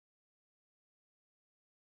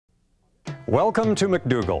Welcome to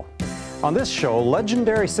McDougall. On this show,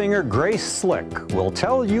 legendary singer Grace Slick will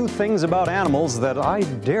tell you things about animals that I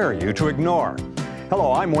dare you to ignore.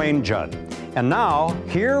 Hello, I'm Wayne Judd. And now,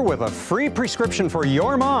 here with a free prescription for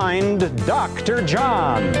your mind, Dr.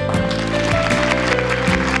 John.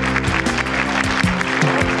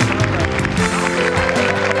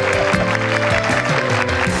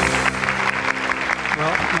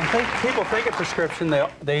 People think of prescription,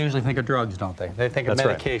 they usually think of drugs, don't they? They think of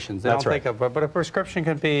medications. They don't think of, but a prescription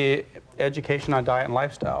could be education on diet and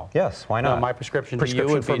lifestyle. Yes, why not? My prescription to you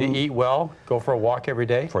would be to eat well, go for a walk every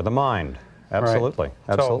day. For the mind. Absolutely, right.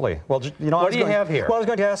 Absolutely. So, well, you know, what do you have here? Well, I was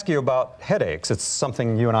going to ask you about headaches. It's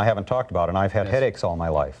something you and I haven't talked about, and I've had headaches all my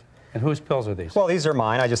life. And whose pills are these? Well, these are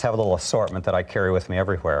mine. I just have a little assortment that I carry with me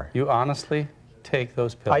everywhere. You honestly take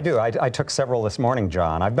those pills? I do. I took several this morning,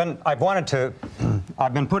 John. I've been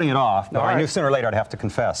putting it off, but I knew sooner or later I'd have to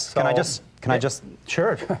confess. So, can I just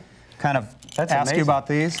sure kind of That's ask amazing. you about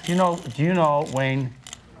these? Do you know, Wayne,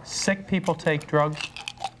 sick people take drugs?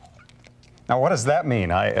 Now, what does that mean?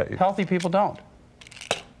 Healthy people don't.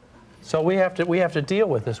 So we have to deal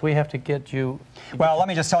with this. We have to get you. Well, let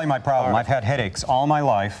me just tell you my problem. I've had headaches all my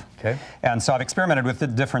life. Okay. And so I've experimented with the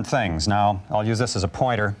different things. Now, I'll use this as a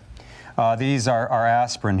pointer. These are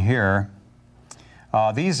aspirin here.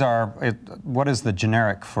 These are, what is the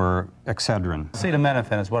generic for Excedrin?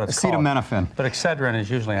 Acetaminophen is what it's called. Acetaminophen. But Excedrin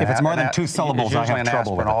is usually if it's more than 2 syllables, I have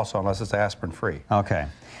trouble with it. Also, unless it's aspirin-free. Okay.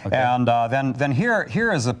 And then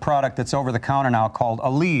here is a product that's over the counter now called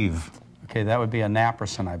Aleve. Okay, that would be a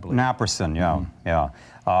naproxen, I believe. Naproxen, yeah, yeah.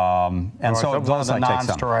 And so those are the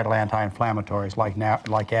non-steroidal anti-inflammatories like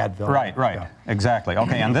Advil. Right, yeah. Exactly.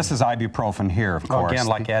 Okay, and this is ibuprofen here, of course. Again,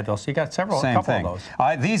 like Advil. So you got a couple of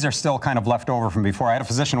those. These are still kind of left over from before. I had a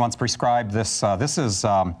physician once prescribed this. This is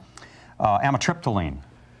amitriptyline.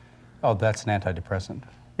 Oh, that's an antidepressant.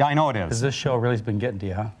 Yeah, I know it is. Because this show really has been getting to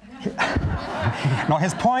you, huh? No,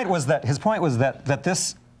 his point was that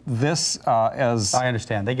this as I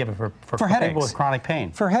understand. They give it for headaches. People with chronic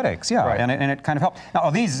pain. For headaches, yeah, right. and it kind of helps. Now,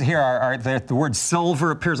 these here are the word silver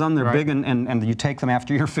appears on them. They're big, and you take them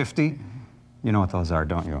after you're 50. You know what those are,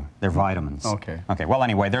 don't you? They're vitamins. Okay. Okay. Well,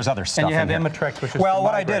 anyway, there's other stuff. And you have in Imitrex, which is well,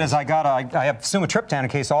 what I did is I have sumatriptan in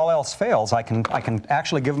case all else fails. I can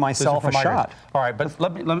actually give myself a shot. All right, but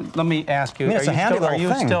let me ask you. I mean, it's a handy little thing.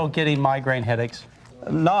 Are you still getting migraine headaches?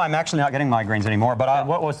 No, I'm actually not getting migraines anymore. But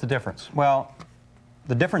what was the difference? Well,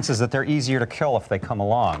 the difference is that they're easier to kill if they come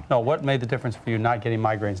along. No, what made the difference for you not getting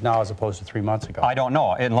migraines now as opposed to 3 months ago? I don't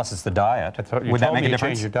know, unless it's the diet. Would that make a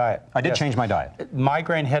difference? Change your diet. I did change my diet.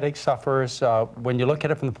 Migraine headache sufferers, when you look at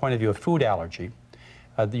it from the point of view of food allergy,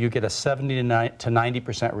 you get a 70 to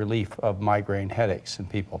 90% relief of migraine headaches in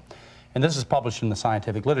people. And this is published in the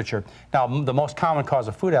scientific literature. Now, the most common cause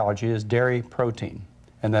of food allergy is dairy protein,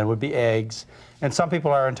 and then it would be eggs. And some people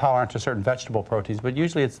are intolerant to certain vegetable proteins, but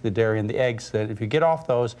usually it's the dairy and the eggs that if you get off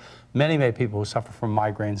those, many people who suffer from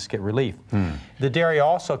migraines get relief. The dairy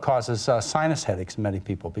also causes sinus headaches in many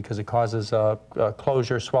people because it causes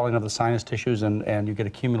closure, swelling of the sinus tissues, and you get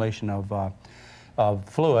accumulation of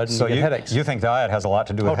fluid and so you get headaches. You think diet has a lot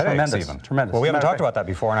to do with headaches even? Tremendous. Well, we haven't talked about that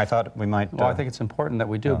before, and I thought we might. Well, I think it's important that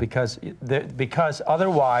we do because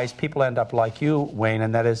otherwise people end up like you, Wayne,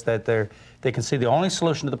 and that is that they can see the only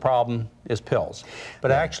solution to the problem is pills. But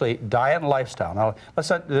actually, diet and lifestyle. Now,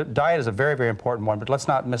 diet is a very, very important one, but let's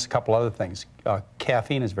not miss a couple other things.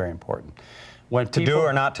 Caffeine is very important. To do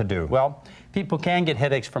or not to do? Well, people can get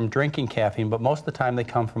headaches from drinking caffeine, but most of the time they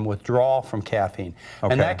come from withdrawal from caffeine.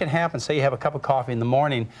 Okay. And that can happen. Say you have a cup of coffee in the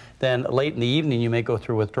morning, then late in the evening you may go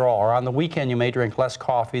through withdrawal. Or on the weekend you may drink less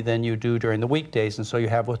coffee than you do during the weekdays, and so you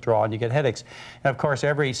have withdrawal and you get headaches. And of course,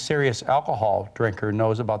 every serious alcohol drinker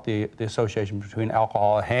knows about the association between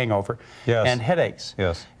alcohol, a hangover, and headaches.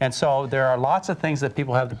 Yes. And so there are lots of things that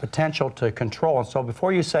people have the potential to control. And so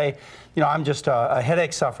before you say, you know, I'm just a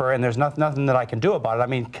headache sufferer and there's nothing that I can do about it, I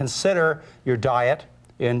mean, consider your diet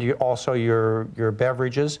and also your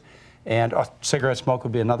beverages, and cigarette smoke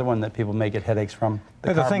would be another one that people may get headaches from,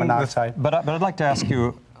 the carbon monoxide. But I'd like to ask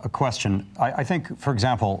you a question. I think, for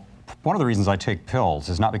example, one of the reasons I take pills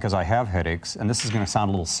is not because I have headaches, and this is going to sound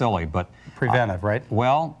a little silly, but... Preventive, right?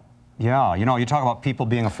 Well, yeah, you know, you talk about people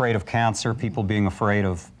being afraid of cancer, people being afraid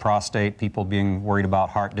of prostate, people being worried about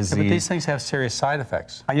heart disease. Yeah, but these things have serious side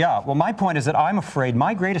effects. Yeah, well, my point is that I'm afraid,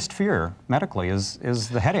 my greatest fear medically is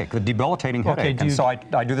the headache, the debilitating headache. And so I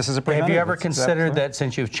do this as a preventive. Have you ever considered that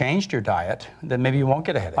since you've changed your diet, that maybe you won't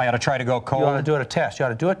get a headache? I ought to try to go cold? You ought to do a test. You ought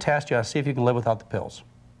to do a test. You ought to see if you can live without the pills.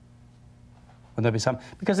 Wouldn't there be some?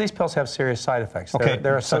 Because these pills have serious side effects. Okay,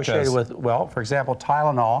 they're associated with, well, for example,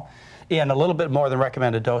 Tylenol And a little bit more than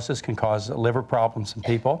recommended doses can cause liver problems in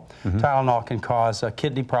people. Tylenol can cause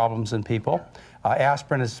kidney problems in people.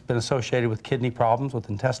 Aspirin has been associated with kidney problems, with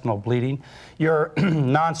intestinal bleeding. Your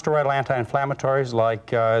non-steroidal anti-inflammatories, like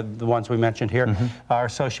the ones we mentioned here, are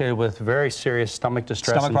associated with very serious stomach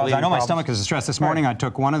distress. Stomach problems. I know my stomach is distressed. This morning I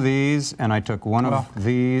took one of these, and I took one of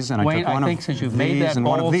these, and I took one of these, and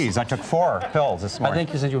one of these. I took 4 pills this morning. I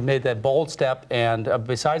think since you've made that bold step, and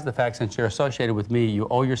besides the fact since you're associated with me, you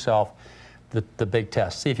owe yourself the big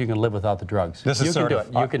test. See if you can live without the drugs. This is you can do it.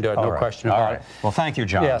 You can do it. No question about it. Well, thank you,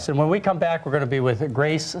 John. Yes, and when we come back, we're going to be with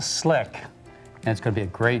Grace Slick, and it's going to be a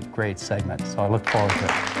great, great segment. So I look forward to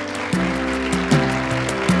it.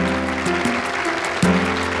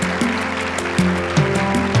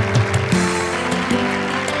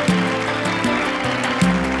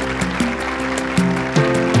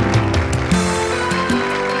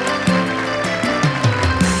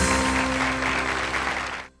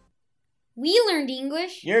 We learned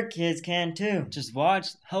English. Your kids can too. Just watch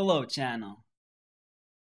Hello Channel.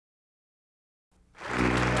 And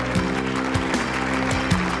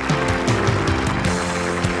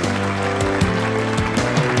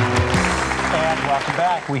welcome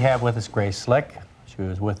back. We have with us Grace Slick. She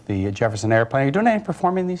was with the Jefferson Airplane. Are you doing any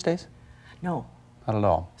performing these days? No. Not at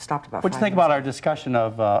all. Stopped about 5 What do you think about our discussion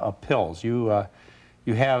of pills? You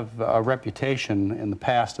have a reputation in the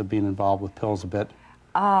past of being involved with pills a bit.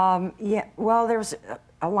 Yeah, well, there was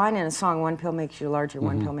a line in a song, one pill makes you larger,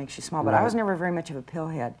 one pill makes you small, but I was never very much of a pill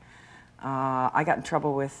head. I got in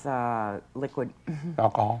trouble with liquid.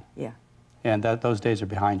 Alcohol? Yeah. And those days are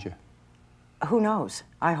behind you? Who knows?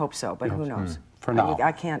 I hope so, but who knows? For now.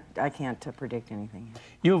 I can't predict anything.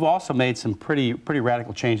 You've also made some pretty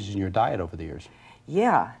radical changes in your diet over the years.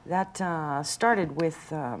 Yeah, that started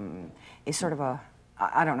with a sort of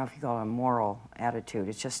I don't know if you call it a moral attitude.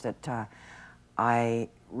 It's just that I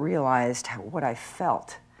realized what I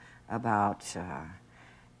felt about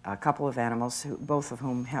a couple of animals, both of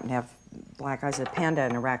whom happen to have black eyes, a panda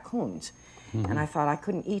and a raccoons. And I thought I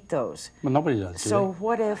couldn't eat those. Well, nobody does, do So they?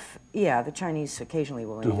 what if, yeah, the Chinese occasionally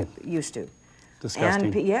will eat it, used to.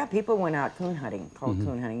 Disgusting. And yeah, people went out coon hunting, called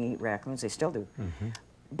coon hunting, eat raccoons, they still do.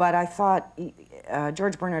 But I thought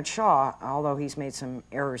George Bernard Shaw, although he's made some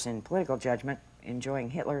errors in political judgment, enjoying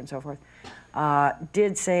Hitler and so forth,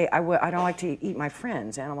 did say, I don't like to eat my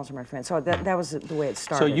friends, animals are my friends. So that was the way it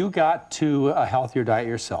started. So you got to a healthier diet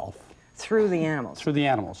yourself. Through the animals. Through the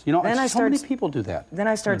animals. You know, Then so many people do that. Then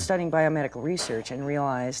I started studying biomedical research and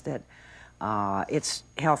realized that it's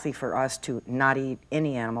healthy for us to not eat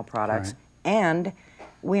any animal products, and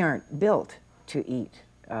we aren't built to eat.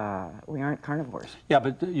 We aren't carnivores. Yeah,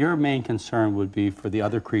 but your main concern would be for the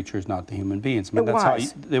other creatures, not the human beings. I mean, It that's how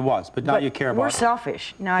was. it was, but now you care about. We're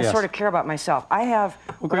selfish. Now I Yes. sort of care about myself. I have.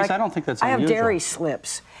 Well, Grace, I don't think that's I have unusual. dairy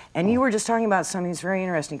slips, and you were just talking about something that's very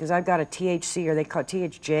interesting because I've got a THC, or they call it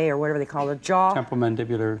THJ, or whatever they call it, jaw.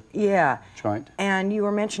 Temporomandibular joint. And you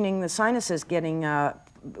were mentioning the sinuses getting.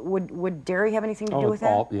 Would dairy have anything to do with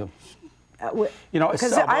that? Yeah. You know, it's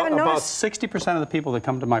I haven't about noticed. 60% of the people that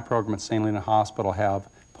come to my program at St. Helena Hospital have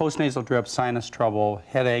postnasal drip, sinus trouble,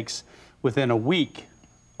 headaches. Within a week,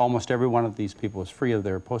 almost every one of these people is free of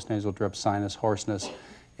their postnasal drip, sinus, hoarseness,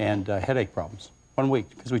 and headache problems. 1 week,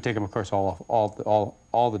 because we take them, of course,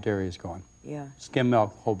 all the dairy is gone. Yeah. Skim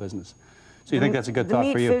milk, the whole business. So you think that's a good thought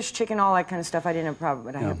meat, for you? fish, chicken, all that kind of stuff, I didn't have a problem,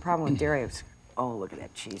 but I had a problem with dairy. Oh, look at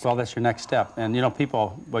that cheese. Well, that's your next step. And, you know,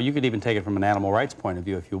 people, well, you could even take it from an animal rights point of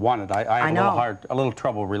view if you wanted. I have a little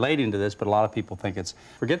trouble relating to this, but a lot of people think it's,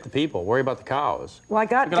 forget the people, worry about the cows. Well,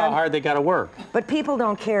 Look at how hard they got to work. But people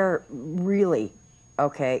don't care really,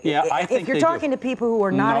 okay? Yeah, I think if you're they talking do. to people who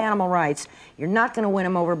are not animal rights, you're not going to win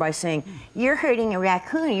them over by saying, you're hurting a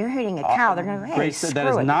raccoon, you're hurting a cow. They're going to go, hey, Grace, that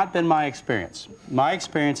has not been my experience. My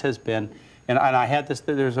experience has been, and I had this,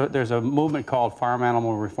 there's a movement called Farm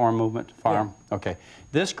Animal Reform Movement, Farm, okay.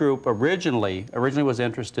 This group originally was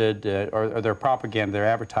interested, or their propaganda, their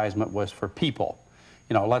advertisement was for people.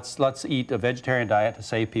 You know, let's eat a vegetarian diet to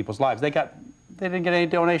save people's lives. They didn't get any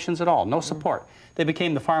donations at all, no support. They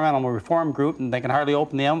became the Farm Animal Reform Group, and they can hardly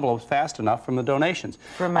open the envelopes fast enough from the donations.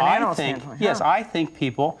 From an animal standpoint, yes, I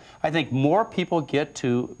think more people get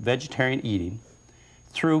to vegetarian eating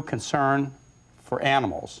through concern for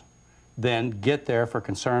animals than get there for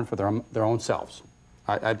concern for their own selves.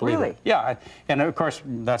 I believe Really? it. Yeah, and of course,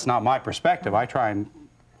 that's not my perspective. I try and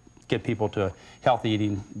get people to healthy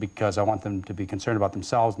eating because I want them to be concerned about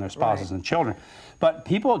themselves and their spouses and children. But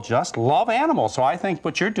people just love animals, so I think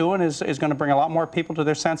what you're doing is going to bring a lot more people to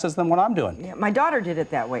their senses than what I'm doing. Yeah, my daughter did it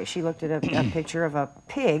that way. She looked at a picture of a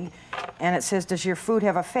pig, and it says, "Does your food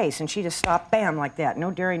have a face?" And she just stopped, bam, like that.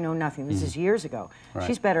 No dairy, no nothing. This is years ago. Right.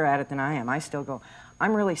 She's better at it than I am. I still go.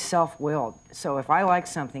 I'm really self-willed, so if I like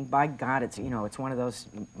something, by God, it's, you know, it's one of those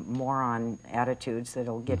moron attitudes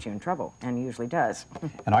that'll get you in trouble, and usually does.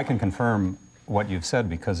 And I can confirm what you've said,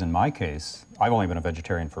 because in my case, I've only been a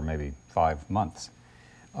vegetarian for maybe 5 months.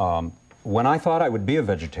 When I thought I would be a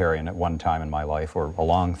vegetarian at one time in my life, or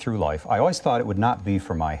along through life, I always thought it would not be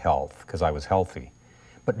for my health, because I was healthy.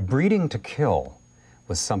 But breeding to kill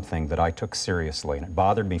was something that I took seriously, and it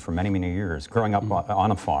bothered me for many, many years. Growing up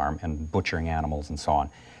on a farm and butchering animals and so on,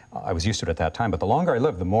 I was used to it at that time, but the longer I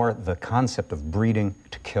lived, the more the concept of breeding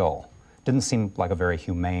to kill didn't seem like a very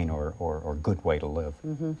humane or good way to live.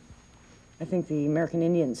 I think the American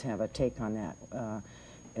Indians have a take on that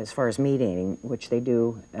as far as meat eating, which they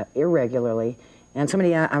do irregularly. And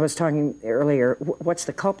somebody, I was talking earlier, what's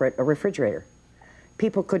the culprit? A refrigerator.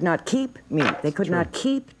 People could not keep meat. They could not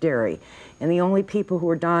keep dairy. And the only people who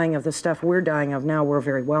were dying of the stuff we're dying of now were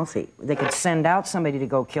very wealthy. They could send out somebody to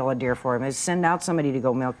go kill a deer for them. They'd send out somebody to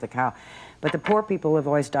go milk the cow. But the poor people have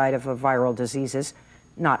always died of viral diseases,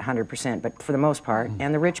 not 100%, but for the most part.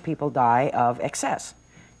 And the rich people die of excess.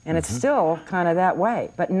 And it's still kind of that way.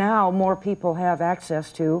 But now more people have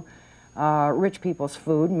access to rich people's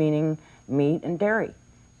food, meaning meat and dairy.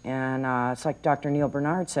 And it's like Dr. Neil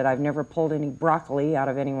Bernard said, I've never pulled any broccoli out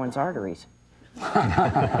of anyone's arteries.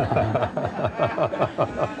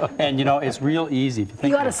 And you know, it's real easy. If you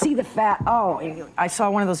think you ought to see the fat. Oh, I saw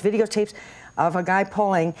one of those videotapes of a guy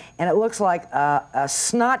pulling, and it looks like a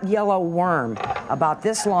snot yellow worm about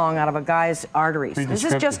this long out of a guy's arteries. This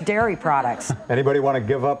is just dairy products. Anybody want to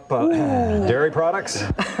give up dairy products?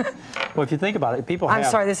 Well, if you think about it, people have...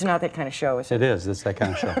 I'm sorry, this is not that kind of show, is it? It is. It's that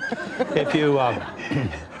kind of show.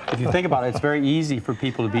 If you think about it, it's very easy for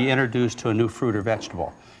people to be introduced to a new fruit or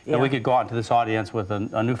vegetable. Yeah. And we could go out into this audience with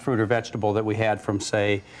a new fruit or vegetable that we had from,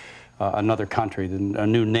 say, another country, a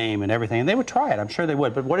new name and everything, and they would try it. I'm sure they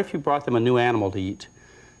would. But what if you brought them a new animal to eat?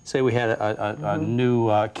 Say we had a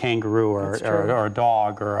new kangaroo or a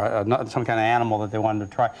dog or some kind of animal that they wanted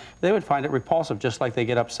to try. They would find it repulsive, just like they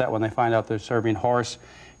get upset when they find out they're serving horse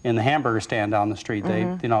in the hamburger stand down the street. They,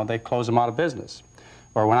 you know, they close them out of business.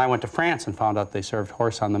 Or when I went to France and found out they served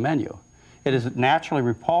horse on the menu. It is naturally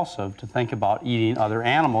repulsive to think about eating other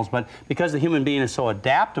animals, but because the human being is so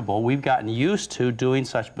adaptable, we've gotten used to doing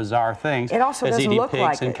such bizarre things as eating look pigs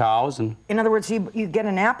like and cows. And in other words, you get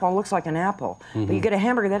an apple, it looks like an apple. But you get a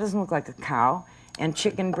hamburger, that doesn't look like a cow. And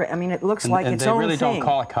chicken, I mean, it looks like its own thing. And they really don't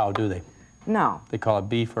call it cow, do they? No. They call it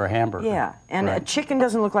beef or a hamburger. Yeah, and a chicken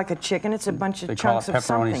doesn't look like a chicken. It's a bunch of chunks of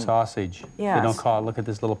something. They call it pepperoni sausage. Yes. They don't call it, look at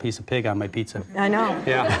this little piece of pig on my pizza. I know.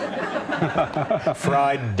 Yeah.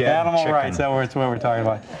 Fried dead animal chicken. rights, that's what we're talking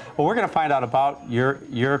about. Well, we're going to find out about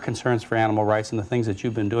your concerns for animal rights and the things that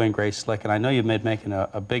you've been doing, Grace Slick, and I know you've been making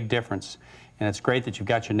a big difference. And it's great that you've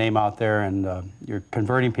got your name out there and you're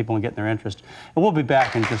converting people and getting their interest. And we'll be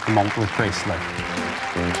back in just a moment with Grace Slick.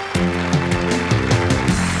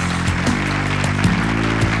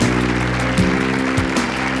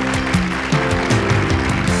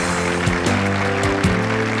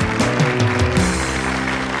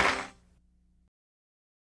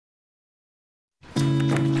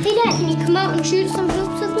 Shoot some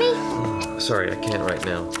hoops with me? Sorry, I can't right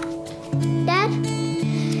now. Dad,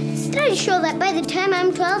 studies show that by the time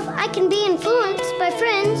I'm 12, I can be influenced by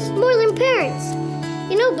friends more than parents.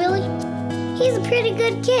 You know, Billy, he's a pretty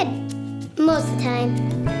good kid most of the time.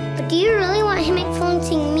 But do you really want him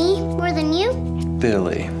influencing me more than you?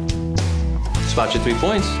 Billy. Spot your 3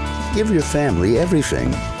 points. Give your family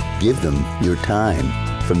everything. Give them your time.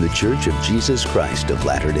 From the Church of Jesus Christ of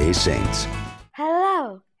Latter-day Saints.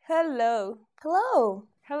 Hello. Hello. Hello.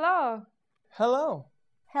 Hello. Hello.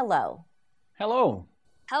 Hello. Hello.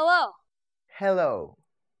 Hello. Hello.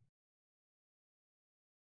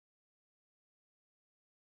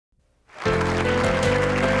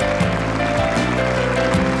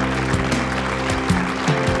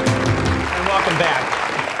 And welcome back.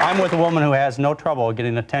 I'm with a woman who has no trouble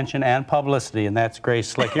getting attention and publicity, and that's Grace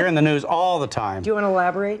Slick. You're in the news all the time. Do you want to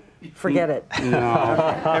elaborate? Forget it.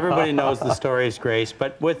 No. Everybody knows the stories, Grace.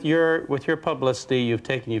 But with your publicity, you've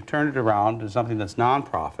turned it around to something that's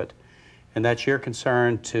nonprofit, and that's your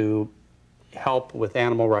concern to help with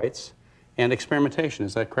animal rights and experimentation.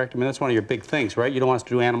 Is that correct? I mean, that's one of your big things, right? You don't want us to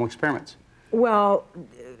do animal experiments. Well,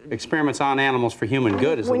 experiments on animals for human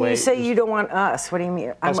good is the way. When you say you don't want us, what do you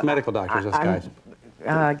mean? Us medical doctors, us guys.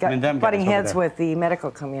 butting heads with the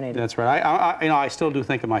medical community. That's right. I still do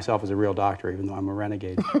think of myself as a real doctor, even though I'm a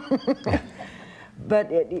renegade.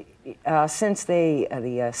 But since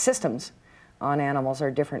the systems on animals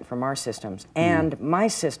are different from our systems, and my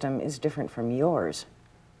system is different from yours,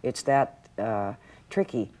 it's that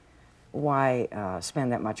tricky. Why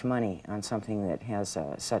spend that much money on something that has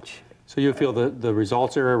such... So you feel the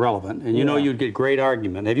results are irrelevant, and you know you'd get great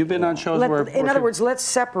argument. Have you been on shows where... In other words, let's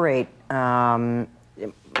separate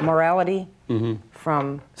morality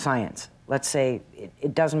from science. Let's say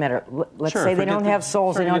it doesn't matter. Let's say they don't have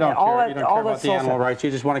souls. They don't have all that about the animal rights.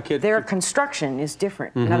 You just want a kid. Their construction is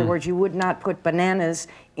different. In other words, you would not put bananas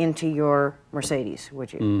into your Mercedes,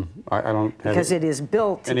 would you? I don't have because it is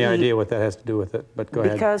built to any eat. idea what that has to do with it. But go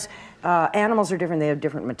ahead. Because animals are different. They have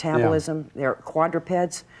different metabolism. They're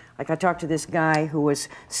quadrupeds. Like I talked to this guy who was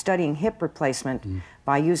studying hip replacement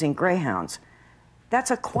by using greyhounds. That's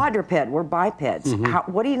a quadruped. We're bipeds.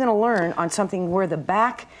 What are you going to learn on something where the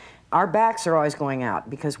back... Our backs are always going out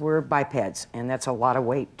because we're bipeds, and that's a lot of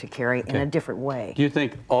weight to carry in a different way. Do you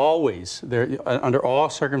think always, under all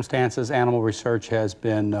circumstances, animal research has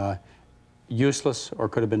been useless or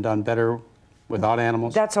could have been done better without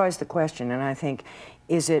animals? That's always the question, and I think,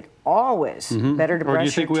 is it always better to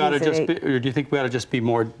brush your teeth at 8? Or do you think we ought to just be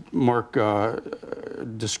more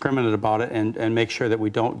discriminate about it and make sure that we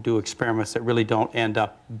don't do experiments that really don't end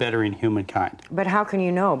up bettering humankind? But how can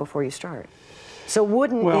you know before you start? So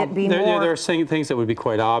wouldn't it be more... There are things that would be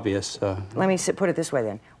quite obvious. Let me put it this way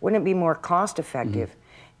then. Wouldn't it be more cost-effective,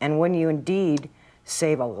 and wouldn't you indeed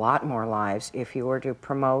save a lot more lives if you were to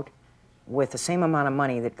promote, with the same amount of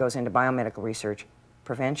money that goes into biomedical research,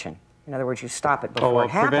 prevention? In other words, you stop it before it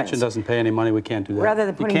happens. Prevention doesn't pay any money. We can't do that. Rather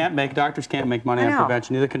than putting... Doctors can't make money on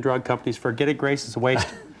prevention. Neither can drug companies. Forget it, Grace. It's a waste.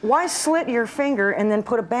 Why slit your finger and then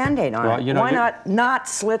put a Band-Aid on it? Why not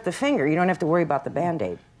slit the finger? You don't have to worry about the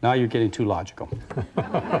Band-Aid. Now you're getting too logical.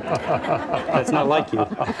 That's not like you.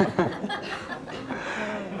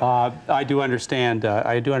 I do understand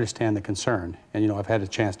the concern, and I've had a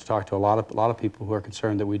chance to talk to a lot of people who are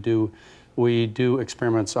concerned that we do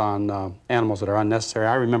experiments on animals that are unnecessary.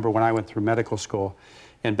 I remember when I went through medical school,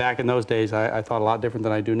 and back in those days I thought a lot different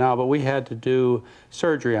than I do now, but we had to do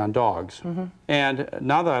surgery on dogs, and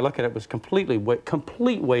now that I look at it, it was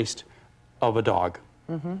complete waste of a dog.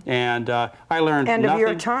 And I learned nothing of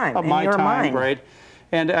your time, of my your time, mind. right?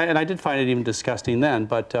 And I did find it even disgusting then,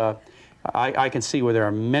 but I can see where there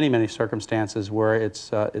are many circumstances where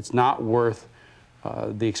it's not worth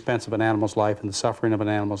the expense of an animal's life and the suffering of an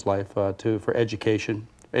animal's life for educational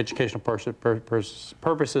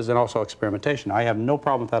purposes and also experimentation. I have no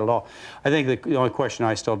problem with that at all. I think the only question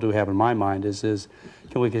I still do have in my mind is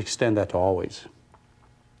can we extend that to always?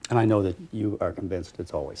 And I know that you are convinced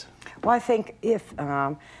it's always. Well, I think if,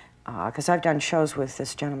 because I've done shows with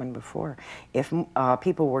this gentleman before, if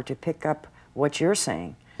people were to pick up what you're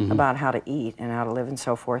saying about how to eat and how to live and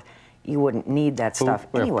so forth, you wouldn't need that stuff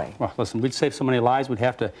anyway. Well, listen, we'd save so many lives. We'd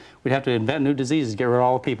have to invent new diseases, get rid of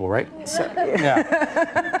all the people, right? So,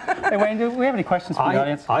 yeah. Hey, Wayne, do we have any questions from the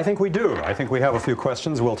audience? I think we do. I think we have a few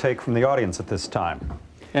questions we'll take from the audience at this time.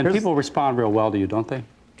 And people respond real well to you, don't they?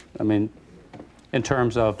 I mean, in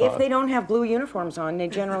terms of... If they don't have blue uniforms on, they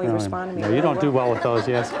generally respond to me. No, you don't do well with those,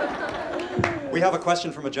 yes. We have a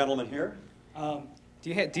question from a gentleman here.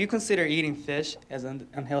 Do you consider eating fish as an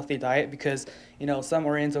unhealthy diet? Because, some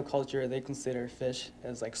Oriental culture, they consider fish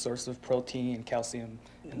as like source of protein and calcium.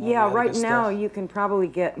 And yeah, right now you can probably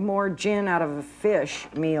get more gin out of a fish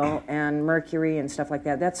meal and mercury and stuff like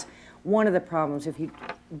that. That's one of the problems if you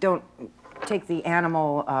don't take the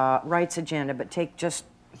animal rights agenda, but take just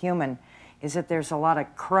human, is that there's a lot of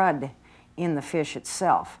crud in the fish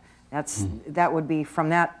itself. That would be from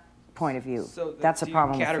that point of view. So that's a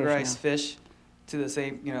problem with fish. Do you categorize fish to the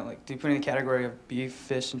same, like, do you put in the category of beef,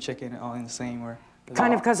 fish, and chicken all in the same, or?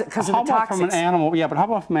 Kind of because of the toxics. How about from an animal, but how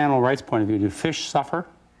about from an animal rights point of view? Do fish suffer?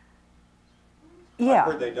 Yeah.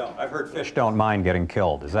 I've heard they don't. I've heard fish don't mind getting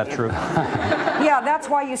killed. Is that true? Yeah, that's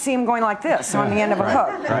why you see them going like this on the end of a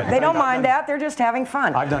hook. Right. They don't mind that. They're just having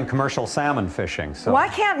fun. I've done commercial salmon fishing. So why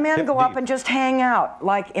can't men go up and just hang out,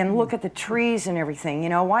 and look at the trees and everything?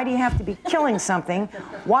 Why do you have to be killing something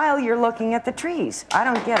while you're looking at the trees? I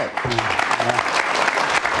don't get it.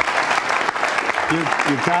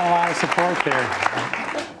 You've got a lot of support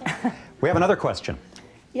there. We have another question.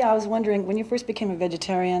 Yeah, I was wondering, when you first became a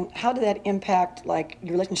vegetarian, how did that impact, your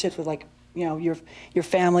relationships with, your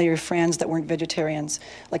family, your friends that weren't vegetarians?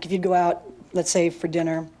 Like, if you'd go out, let's say, for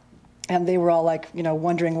dinner, and they were all,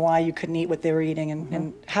 wondering why you couldn't eat what they were eating,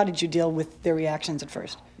 and how did you deal with their reactions at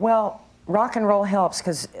first? Well, rock and roll helps,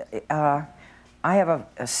 because I have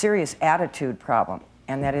a serious attitude problem.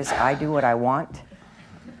 and that is, I do what I want.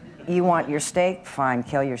 You want your steak? Fine,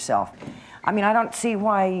 kill yourself. I mean, I don't see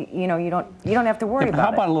why, you know, you don't have to worry about it.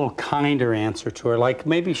 How about a little kinder answer to her? Like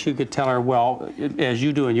maybe she could tell her, well, as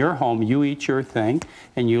you do in your home, you eat your thing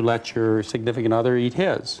and you let your significant other eat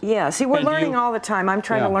his. Yeah, see, we're learning all the time. I'm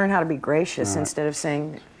trying to learn how to be gracious instead of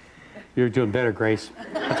saying... You're doing better, Grace.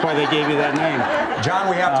 That's why they gave you that name. John,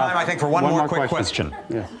 we have time, I think, for one more quick question.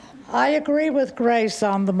 Yeah. I agree with Grace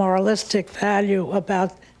on the moralistic value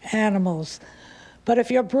about animals. But if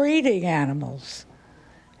you're breeding animals,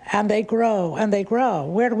 and they grow,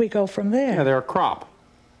 where do we go from there? Yeah, they're a crop.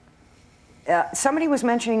 Somebody was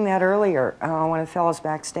mentioning that earlier, one of the fellows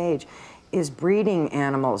backstage, is breeding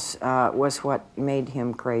animals was what made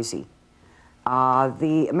him crazy.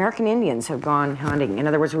 The American Indians have gone hunting. In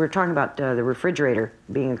other words, we were talking about the refrigerator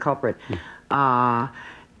being a culprit.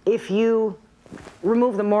 If you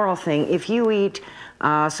remove the moral thing, if you eat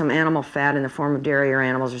some animal fat in the form of dairy or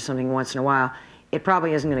animals or something once in a while, it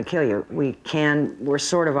probably isn't going to kill you. We're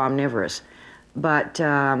sort of omnivorous. But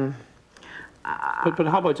how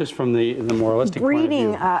about just from the moralistic point of view?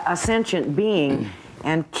 Breeding a sentient being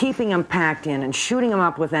and keeping them packed in and shooting them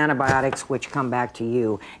up with antibiotics which come back to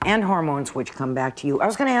you and hormones which come back to you. I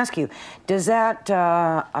was going to ask you, does that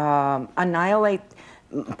annihilate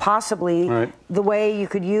possibly the way you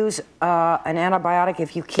could use an antibiotic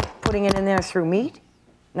if you keep putting it in there through meat?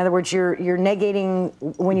 In other words, you're negating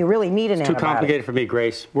when you really need an antibiotic. It's too complicated for me,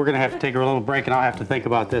 Grace. We're going to have to take a little break, and I'll have to think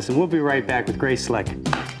about this. And we'll be right back with Grace Slick.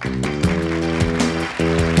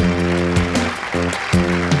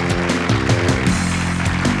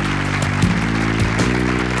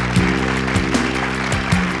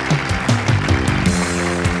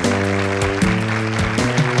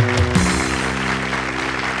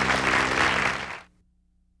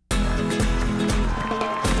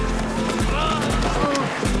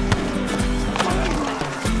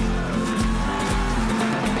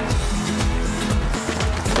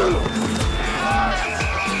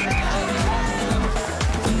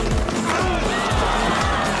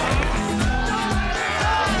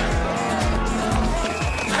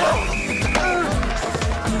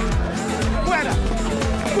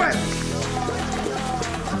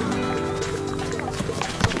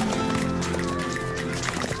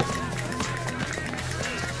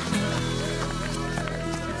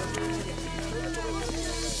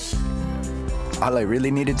 All I really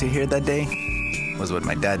needed to hear that day was what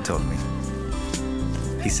my dad told me.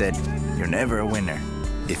 He said, "You're never a winner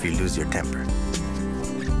if you lose your temper."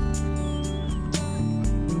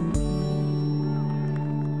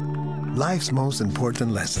 Life's most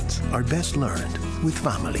important lessons are best learned with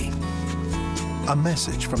family. A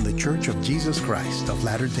message from the Church of Jesus Christ of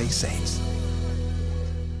Latter-day Saints.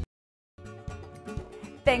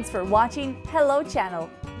 Thanks for watching Hello Channel.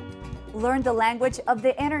 Learn the language of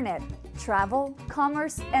the internet, travel,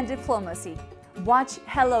 commerce, and diplomacy. Watch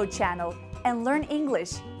Hello Channel and learn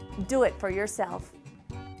English. Do it for yourself.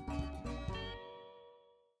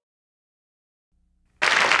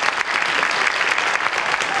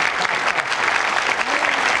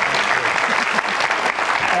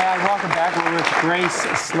 And welcome back. We're with Grace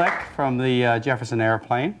Slick from the Jefferson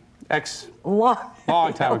Airplane.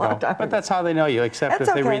 Long time ago. But that's how they know you, except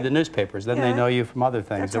if they read the newspapers. Then they know you from other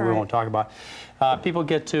things that we won't talk about. People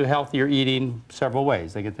get to healthier eating several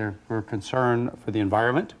ways. They get there for concern for the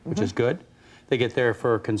environment, which is good. They get there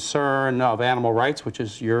for concern of animal rights, which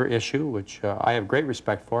is your issue, which I have great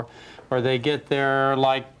respect for. Or they get there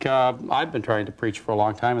like I've been trying to preach for a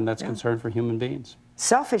long time, and that's concern for human beings.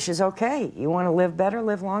 Selfish is okay. You want to live better,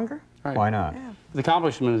 live longer? Right. Why not? Yeah. The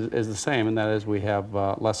accomplishment is the same, and that is we have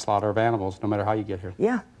less slaughter of animals, no matter how you get here.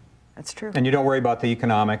 Yeah, that's true. And you don't worry about the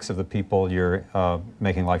economics of the people you're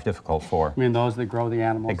making life difficult for. I mean, those that grow the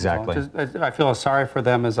animals. Exactly. I feel as sorry for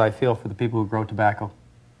them as I feel for the people who grow tobacco.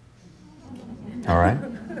 All right.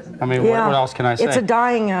 I mean, what else can I say? It's a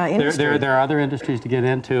dying industry. There are other industries to get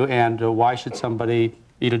into, and why should somebody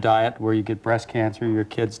eat a diet where you get breast cancer, your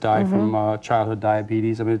kids die from childhood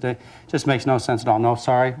diabetes? I mean, it just makes no sense at all. No,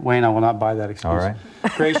 sorry, Wayne, I will not buy that excuse. All right.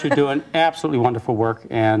 Grace, you're doing absolutely wonderful work,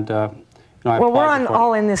 and I well, we're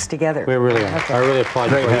all in this together. We really are. Okay. I really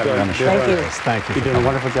applaud you. Great having you on the show. Thank you. Thank you. You're doing a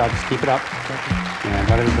wonderful job. Just keep it up, and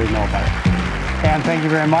let everybody know about it. And thank you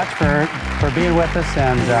very much for being with us,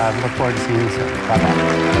 and look forward to seeing you soon.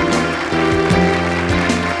 Bye-bye.